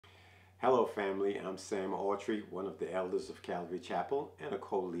Hello family, I'm Sam Autry, one of the elders of Calvary Chapel and a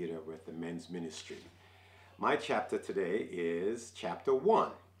co-leader with the men's ministry. My chapter today is chapter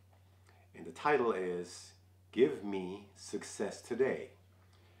 1, and the title is Give Me Success Today,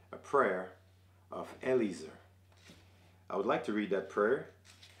 a prayer of Eliezer. I would like to read that prayer.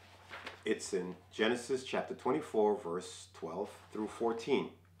 It's in Genesis chapter 24, verse 12 through 14.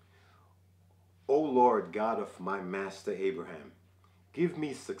 O Lord God of my master Abraham, give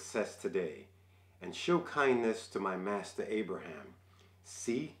me success today, and show kindness to my master Abraham.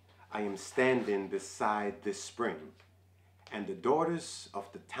 See, I am standing beside this spring, and the daughters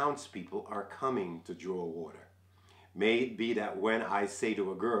of the townspeople are coming to draw water. May it be that when I say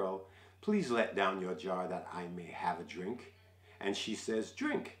to a girl, please let down your jar that I may have a drink, and she says,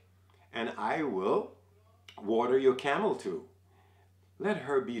 drink, and I will water your camel too. Let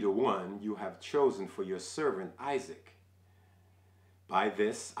her be the one you have chosen for your servant Isaac. By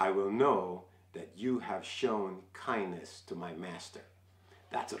this I will know that you have shown kindness to my master.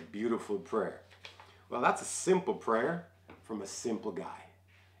 That's a beautiful prayer. Well, that's a simple prayer from a simple guy.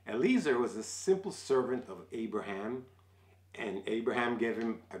 Eliezer was a simple servant of Abraham, and Abraham gave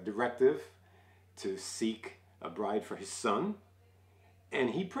him a directive to seek a bride for his son, and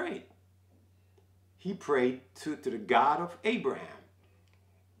he prayed. He prayed to the God of Abraham.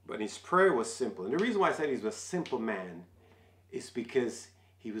 But his prayer was simple. And the reason why I said he was a simple man is because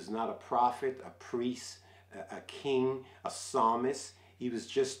he was not a prophet, a priest, a king, a psalmist. He was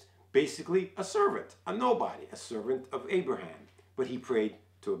just basically a servant, a nobody, a servant of Abraham. But he prayed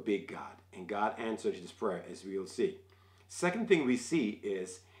to a big God, and God answered his prayer, as we will see. Second thing we see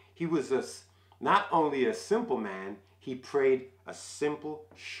is he was not only a simple man, he prayed a simple,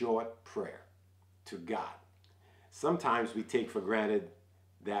 short prayer to God. Sometimes we take for granted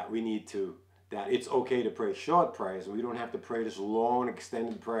that it's okay to pray short prayers, and we don't have to pray this long,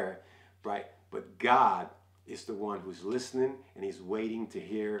 extended prayer, right? But God is the one who's listening, and he's waiting to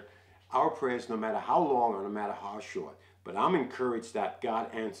hear our prayers, no matter how long or no matter how short. But I'm encouraged that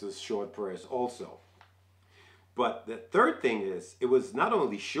God answers short prayers also. But the third thing is, it was not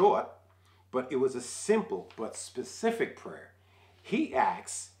only short, but it was a simple but specific prayer. He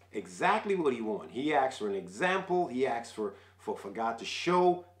asks exactly what he wants. He asks for an example. He asks for God to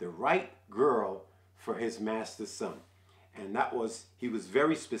show the right girl for his master's son. And he was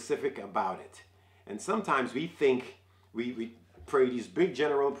very specific about it. And sometimes we think we pray these big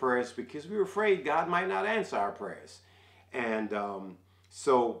general prayers because we're afraid God might not answer our prayers. And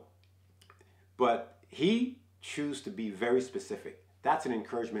but he chose to be very specific. That's an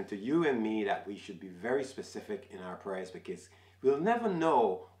encouragement to you and me, that we should be very specific in our prayers, because we'll never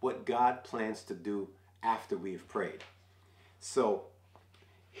know what God plans to do after we've prayed. So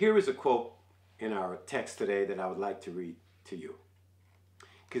here is a quote in our text today that I would like to read to you.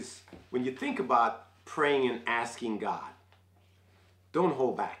 Because when you think about praying and asking God, don't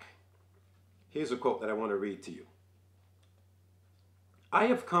hold back. Here's a quote that I want to read to you. I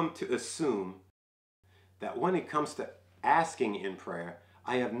have come to assume that when it comes to asking in prayer,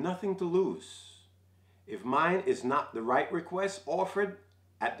 I have nothing to lose. If mine is not the right request offered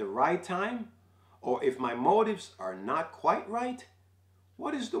at the right time, or if my motives are not quite right,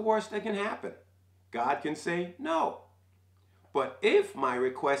 what is the worst that can happen? God can say no. But if my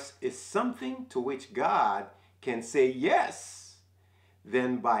request is something to which God can say yes,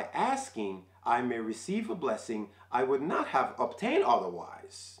 then by asking, I may receive a blessing I would not have obtained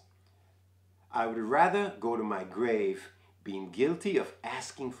otherwise. I would rather go to my grave being guilty of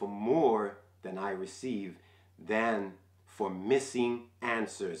asking for more than I receive than for missing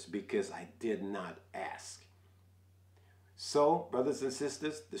answers because I did not ask. So, brothers and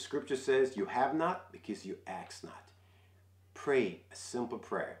sisters, the scripture says you have not because you ask not. Pray a simple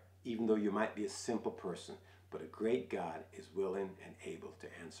prayer, even though you might be a simple person, but a great God is willing and able to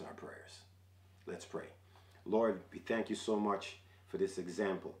answer our prayers. Let's pray. Lord, we thank you so much for this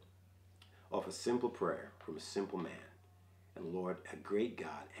example of a simple prayer from a simple man. And Lord, a great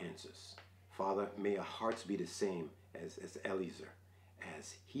God answers. Father, may our hearts be the same as Eliezer,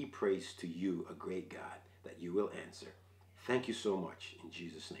 as he prays to you, a great God, that you will answer. Thank you so much. In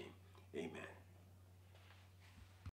Jesus' name, amen.